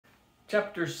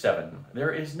Chapter 7.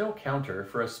 There is no counter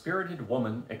for a spirited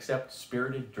woman except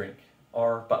spirited drink.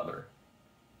 R. Butler.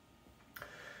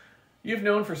 You've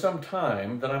known for some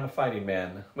time that I'm a fighting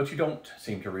man. What you don't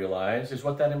seem to realize is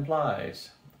what that implies.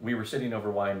 We were sitting over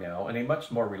wine now, in a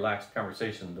much more relaxed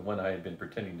conversation than when I had been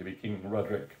pretending to be King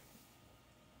Roderick.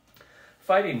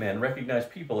 Fighting men recognize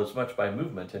people as much by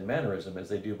movement and mannerism as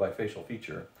they do by facial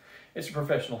feature. It's a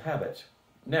professional habit.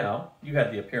 Now, you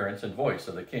had the appearance and voice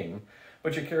of the king,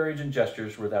 but your carriage and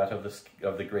gestures were that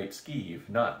of the great Skeeve,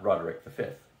 not Roderick V.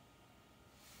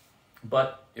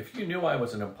 But if you knew I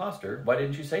was an impostor, why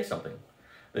didn't you say something?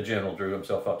 The general drew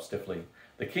himself up stiffly.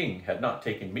 The king had not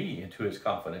taken me into his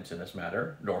confidence in this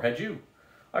matter, nor had you.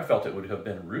 I felt it would have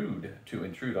been rude to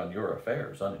intrude on your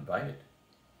affairs uninvited.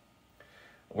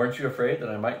 Weren't you afraid that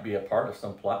I might be a part of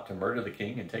some plot to murder the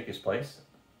king and take his place?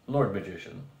 Lord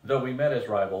Magician, though we met as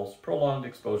rivals, prolonged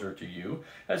exposure to you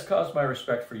has caused my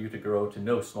respect for you to grow to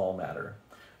no small matter,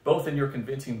 both in your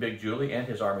convincing Big Julie and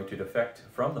his army to defect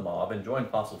from the mob and join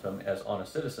Posseltham as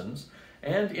honest citizens,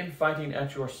 and in fighting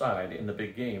at your side in the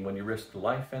big game when you risked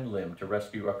life and limb to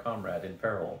rescue a comrade in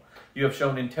peril. You have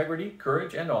shown integrity,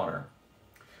 courage, and honor.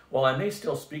 While I may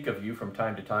still speak of you from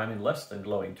time to time in less than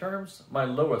glowing terms, my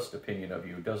lowest opinion of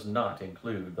you does not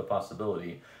include the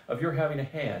possibility of your having a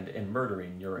hand in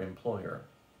murdering your employer.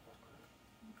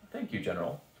 Thank you,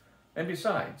 General. And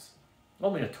besides,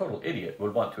 only a total idiot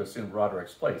would want to assume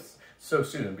Roderick's place so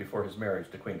soon before his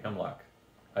marriage to Queen Hemlock.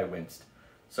 I winced.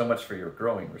 So much for your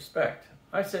growing respect.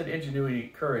 I said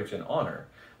ingenuity, courage, and honor.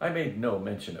 I made no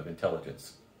mention of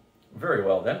intelligence. Very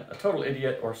well, then, a total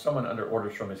idiot or someone under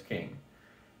orders from his king.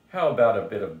 How about a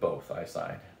bit of both, I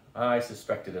sighed. I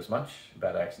suspected as much,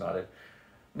 Bad Axe nodded.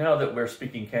 Now that we're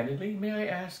speaking candidly, may I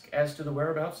ask as to the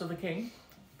whereabouts of the king?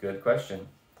 Good question.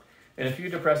 In a few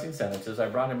depressing sentences, I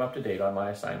brought him up to date on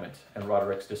my assignment and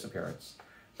Roderick's disappearance.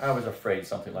 I was afraid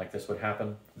something like this would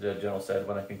happen, the general said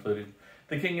when I concluded.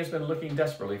 The king has been looking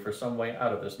desperately for some way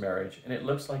out of this marriage, and it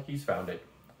looks like he's found it.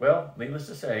 Well, needless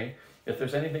to say, if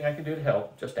there's anything I can do to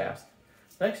help, just ask.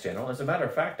 Thanks, General. As a matter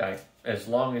of fact, as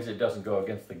long as it doesn't go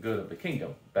against the good of the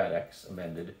kingdom, Bad Axe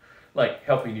amended, like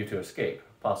helping you to escape.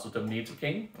 Posseltham needs a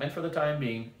king, and for the time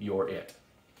being, you're it.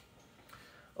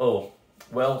 Oh,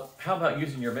 well, how about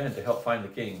using your men to help find the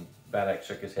king? Bad Axe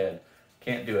shook his head.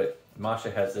 Can't do it. Masha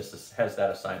has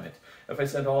that assignment. If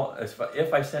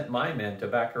I sent my men to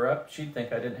back her up, she'd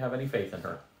think I didn't have any faith in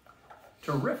her.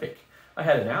 Terrific. I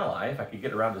had an ally if I could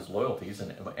get around his loyalties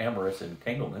and amorous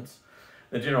entanglements.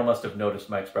 The general must have noticed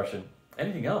my expression.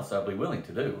 Anything else I'll be willing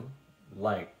to do.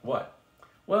 Like what?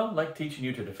 Well, like teaching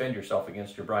you to defend yourself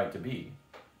against your bride-to-be.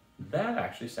 That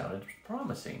actually sounded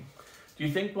promising. Do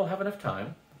you think we'll have enough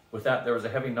time? With that, there was a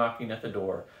heavy knocking at the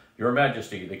door. Your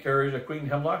Majesty, the carriage of Queen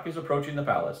Hemlock is approaching the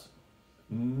palace.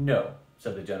 No,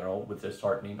 said the general with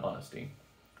disheartening honesty.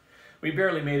 We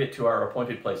barely made it to our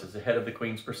appointed places ahead of the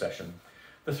Queen's procession.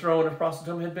 The throne of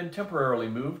Posseltham had been temporarily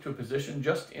moved to a position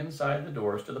just inside the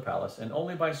doors to the palace, and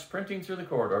only by sprinting through the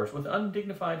corridors with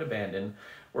undignified abandon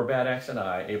were Bad Axe and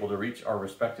I able to reach our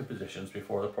respective positions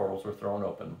before the portals were thrown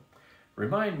open.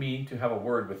 Remind me to have a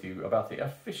word with you about the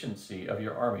efficiency of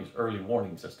your army's early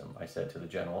warning system, I said to the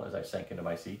general as I sank into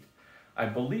my seat. I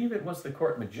believe it was the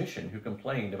court magician who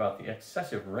complained about the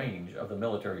excessive range of the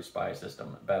military spy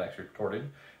system, Bad Axe retorted.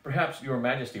 Perhaps your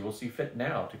Majesty will see fit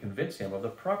now to convince him of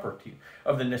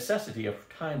the necessity of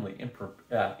timely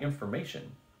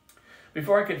information.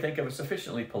 Before I could think of a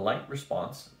sufficiently polite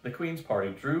response, the Queen's party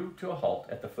drew to a halt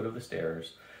at the foot of the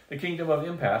stairs. The Kingdom of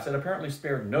Impasse had apparently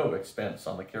spared no expense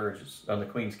on the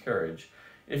Queen's carriage.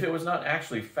 If it was not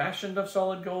actually fashioned of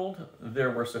solid gold,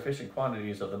 there were sufficient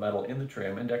quantities of the metal in the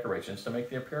trim and decorations to make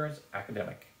the difference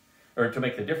academic.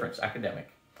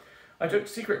 I took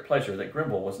secret pleasure that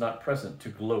Grimble was not present to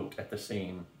gloat at the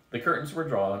scene. The curtains were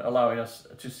drawn, allowing us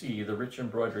to see the rich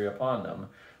embroidery upon them,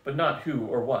 but not who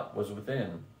or what was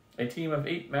within. A team of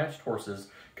 8 matched horses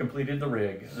completed the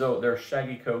rig, though their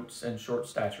shaggy coats and short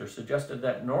stature suggested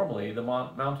that normally the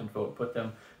mountain folk put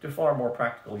them to far more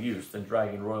practical use than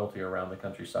dragging royalty around the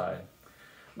countryside.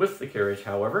 With the carriage,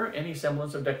 however, any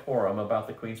semblance of decorum about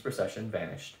the Queen's procession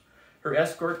vanished. Her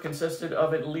escort consisted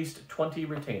of at least 20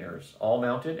 retainers, all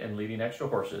mounted and leading extra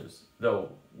horses, though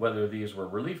whether these were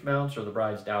relief mounts or the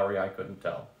bride's dowry I couldn't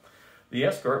tell. The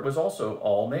escort was also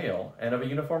all male and of a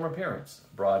uniform appearance,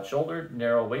 broad-shouldered,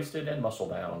 narrow-waisted, and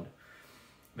muscle-bound.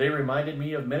 They reminded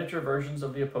me of miniature versions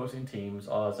of the opposing teams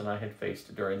Oz and I had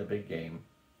faced during the big game.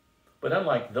 But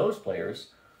unlike those players,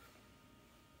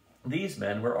 these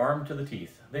men were armed to the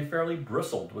teeth. They fairly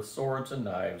bristled with swords and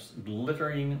knives,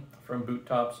 glittering from boot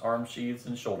tops, arm sheaths,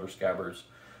 and shoulder scabbards.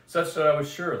 such that I was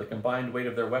sure the combined weight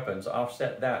of their weapons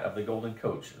offset that of the golden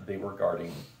coach they were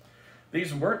guarding.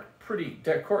 These weren't pretty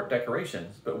court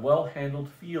decorations, but well-handled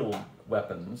field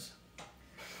weapons,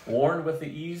 worn with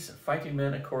the ease fighting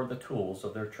men accord the tools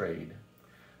of their trade.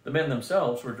 The men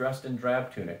themselves were dressed in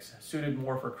drab tunics, suited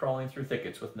more for crawling through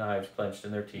thickets with knives clenched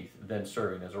in their teeth than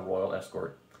serving as a royal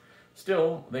escort.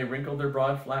 Still, they wrinkled their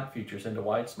broad, flat features into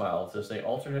wide smiles as they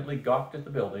alternately gawked at the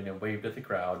building and waved at the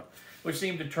crowd, which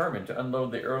seemed determined to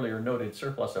unload the earlier noted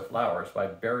surplus of flowers by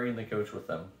burying the coach with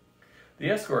them. The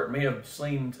escort may have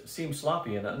seemed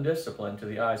sloppy and undisciplined to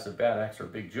the eyes of Bad Axe or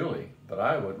Big Julie, but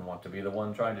I wouldn't want to be the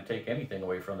one trying to take anything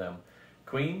away from them.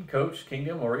 Queen, coach,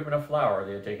 kingdom, or even a flower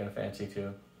they had taken a fancy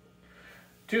to.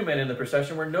 Two men in the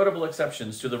procession were notable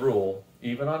exceptions to the rule.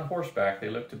 Even on horseback, they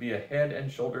looked to be a head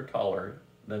and shoulder taller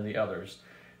than the others,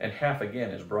 and half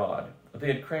again as broad. They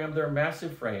had crammed their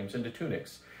massive frames into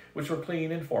tunics, which were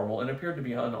clean and formal and appeared to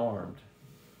be unarmed.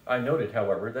 I noted,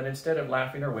 however, that instead of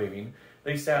laughing or waving,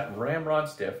 they sat ramrod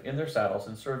stiff in their saddles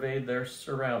and surveyed their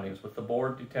surroundings with the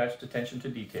bored, detached attention to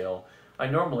detail I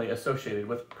normally associated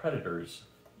with predators.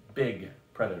 Big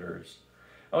predators.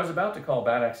 I was about to call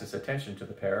Bad Axe's attention to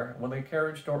the pair when the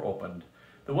carriage door opened.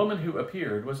 The woman who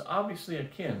appeared was obviously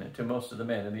akin to most of the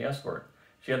men in the escort.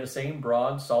 She had the same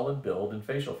broad, solid build and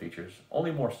facial features,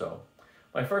 only more so.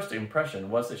 My first impression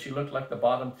was that she looked like the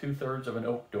bottom two-thirds of an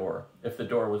oak door, if the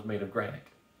door was made of granite.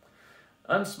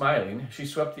 Unsmiling, she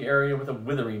swept the area with a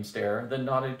withering stare, then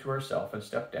nodded to herself and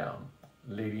stepped down.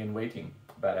 "Lady-in-waiting,"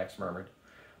 Bad Axe murmured.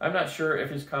 I'm not sure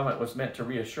if his comment was meant to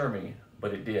reassure me,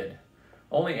 but it did.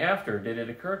 Only after did it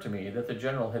occur to me that the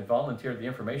general had volunteered the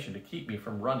information to keep me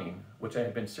from running, which I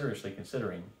had been seriously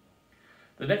considering.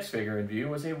 The next figure in view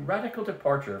was a radical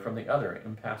departure from the other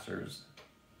impassers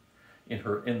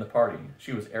in the party.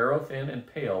 She was arrow-thin and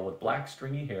pale, with black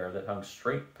stringy hair that hung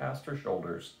straight past her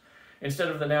shoulders. Instead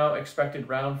of the now expected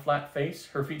round, flat face,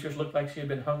 her features looked like she had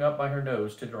been hung up by her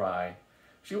nose to dry.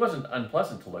 She wasn't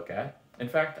unpleasant to look at. In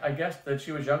fact, I guessed that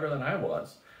she was younger than I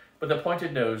was, but the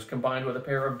pointed nose combined with a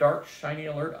pair of dark, shiny,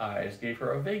 alert eyes gave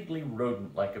her a vaguely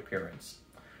rodent-like appearance.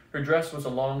 Her dress was a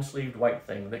long-sleeved white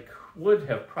thing that would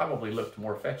have probably looked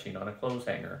more fetching on a clothes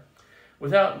hanger.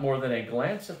 Without more than a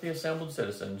glance at the assembled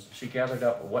citizens, she gathered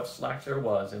up what slack there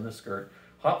was in the skirt,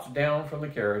 hopped down from the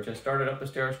carriage, and started up the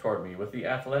stairs toward me with the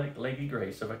athletic lady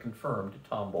grace of a confirmed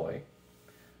tomboy.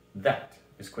 "That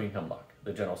is Queen Hemlock,"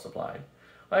 the general supplied.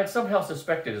 I had somehow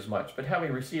suspected as much, but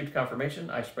having received confirmation,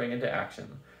 I sprang into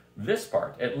action. This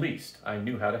part, at least, I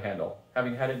knew how to handle,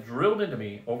 having had it drilled into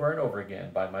me over and over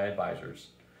again by my advisors.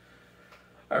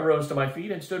 I rose to my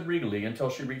feet and stood regally until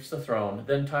she reached the throne,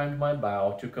 then timed my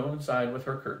bow to coincide with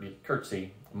her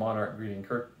curtsy, monarch greeting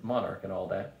monarch and all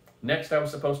that. Next, I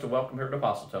was supposed to welcome her to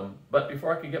Postleton, but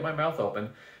before I could get my mouth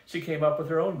open, she came up with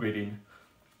her own greeting.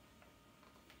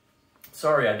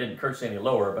 "Sorry I didn't curtsy any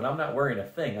lower, but I'm not wearing a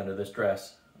thing under this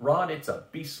dress. Rod, it's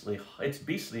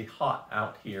beastly hot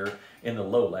out here in the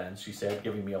lowlands," she said,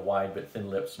 giving me a wide but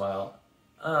thin-lipped smile.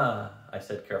 I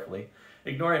said carefully.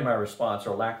 Ignoring my response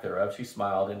or lack thereof, she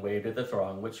smiled and waved at the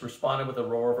throng, which responded with a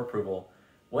roar of approval.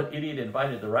 "What idiot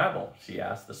invited the rabble?" she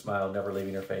asked, the smile never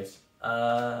leaving her face.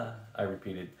 I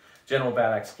repeated. General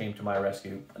Bad Axe came to my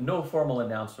rescue. "No formal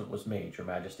announcement was made, Your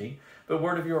Majesty, but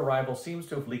word of your arrival seems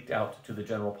to have leaked out to the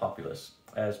general populace.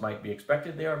 As might be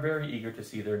expected, they are very eager to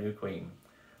see their new queen."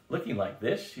 "Looking like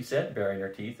this," she said, baring her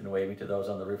teeth and waving to those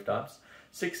on the rooftops.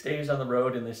 6 days on the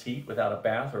road in this heat without a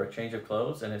bath or a change of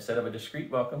clothes, and instead of a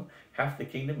discreet welcome, half the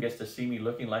kingdom gets to see me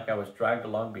looking like I was dragged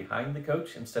along behind the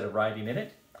coach instead of riding in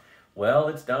it. Well,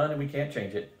 it's done and we can't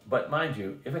change it. But mind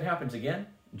you, if it happens again,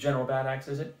 General Bad Axe,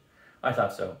 is it? I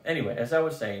thought so. Anyway, as I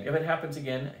was saying, if it happens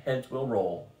again, heads will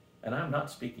roll. And I'm not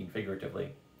speaking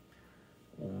figuratively.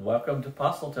 "Welcome to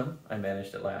Postleton," I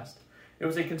managed at last. It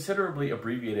was a considerably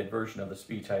abbreviated version of the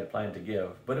speech I had planned to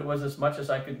give, but it was as much as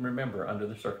I could remember under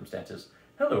the circumstances.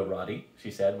 "Hello, Roddy,"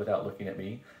 she said without looking at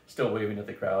me, still waving at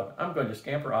the crowd. "I'm going to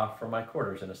scamper off from my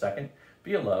quarters in a second.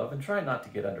 Be a love and try not to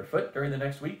get underfoot during the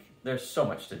next week. There's so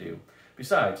much to do.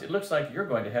 Besides, it looks like you're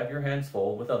going to have your hands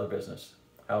full with other business.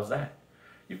 How's that?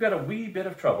 You've got a wee bit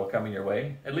of trouble coming your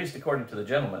way, at least according to the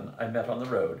gentleman I met on the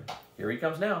road. Here he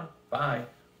comes now. Bye."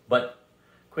 But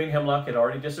Queen Hemlock had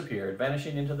already disappeared,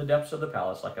 vanishing into the depths of the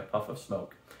palace like a puff of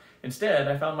smoke. Instead,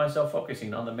 I found myself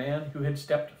focusing on the man who had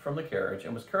stepped from the carriage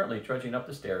and was currently trudging up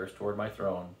the stairs toward my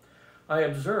throne. I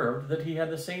observed that he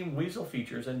had the same weasel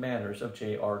features and manners of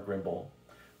J.R. Grimble.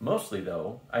 Mostly,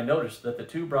 though, I noticed that the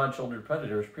two broad-shouldered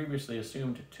predators previously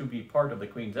assumed to be part of the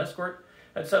Queen's escort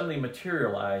had suddenly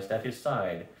materialized at his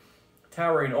side,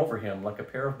 towering over him like a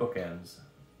pair of bookends.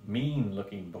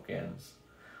 Mean-looking bookends.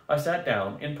 I sat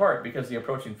down, in part because the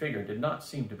approaching figure did not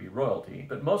seem to be royalty,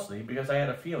 but mostly because I had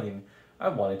a feeling I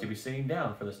wanted to be sitting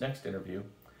down for this next interview.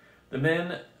 The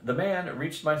man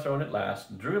reached my throne at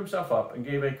last, drew himself up, and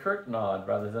gave a curt nod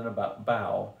rather than a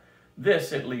bow.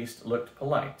 This, at least, looked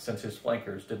polite, since his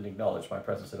flankers didn't acknowledge my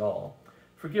presence at all.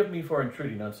 "Forgive me for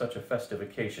intruding on such a festive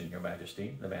occasion, Your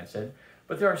Majesty," the man said,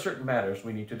 "but there are certain matters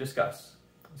we need to discuss."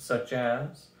 "Such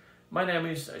as?" "My name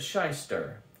is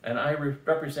Shyster, and I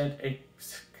represent a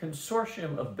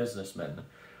consortium of businessmen.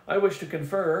 I wish to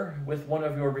confer with one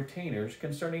of your retainers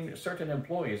concerning certain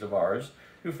employees of ours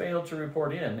who failed to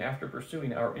report in after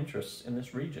pursuing our interests in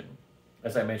this region."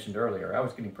 As I mentioned earlier, I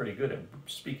was getting pretty good at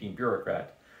speaking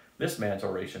bureaucrat. This man's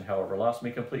oration, however, lost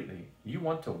me completely. "You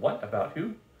want to what about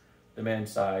who?" The man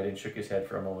sighed and shook his head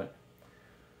for a moment.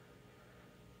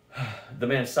 The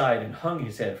man sighed and hung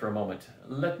his head for a moment.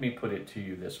 "Let me put it to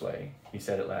you this way," he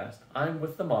said at last. "I'm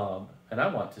with the mob, and I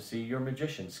want to see your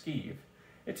magician, Skeeve.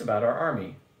 It's about our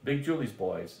army, Big Julie's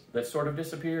boys, that sort of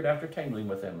disappeared after tangling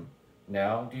with him.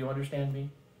 Now, do you understand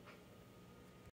me?"